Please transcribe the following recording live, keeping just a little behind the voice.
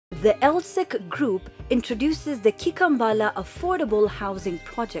The elsek Group introduces the Kikambala Affordable Housing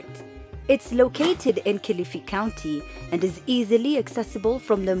Project. It's located in Kilifi County and is easily accessible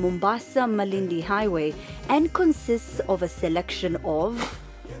from the Mombasa-Malindi Highway and consists of a selection of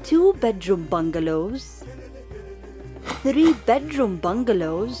 2-bedroom bungalows, 3-bedroom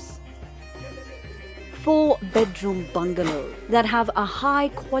bungalows, 4-bedroom bungalows that have a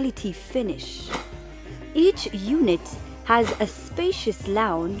high-quality finish. Each unit has a spacious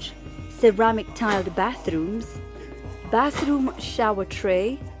lounge, ceramic tiled bathrooms, bathroom shower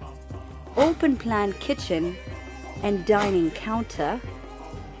tray, open-plan kitchen and dining counter,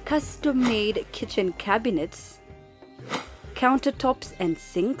 custom-made kitchen cabinets, countertops and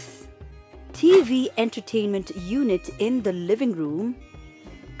sinks, TV entertainment unit in the living room,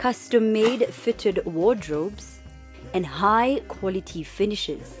 custom-made fitted wardrobes, and high-quality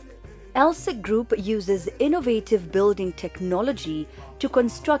finishes. elsek Group uses innovative building technology to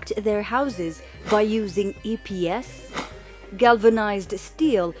construct their houses by using EPS, galvanized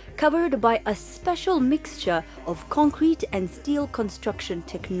steel covered by a special mixture of concrete and steel construction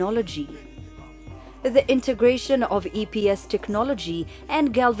technology. The integration of EPS technology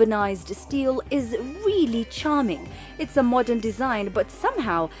and galvanized steel is really charming. It's a modern design but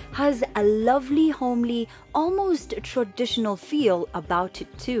somehow has a lovely, homely, almost traditional feel about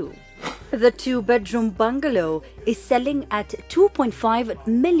it too. The 2-bedroom bungalow is selling at 2.5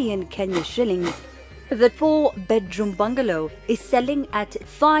 million Kenya shillings. The 4-bedroom bungalow is selling at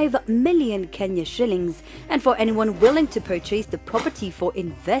 5 million Kenya shillings, and for anyone willing to purchase the property for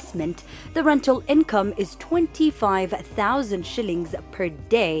investment, the rental income is 25,000 shillings per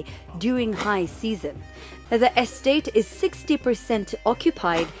day during high season. The estate is 60%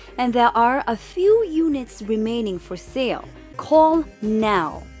 occupied and there are a few units remaining for sale. Call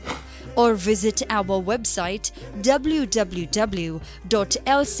now or visit our website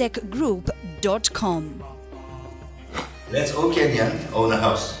www.elsekgroup.com. Let's all Kenyan own a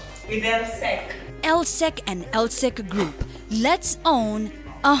house. With elsek. elsek and elsek Group. Let's own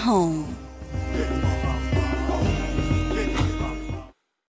a home.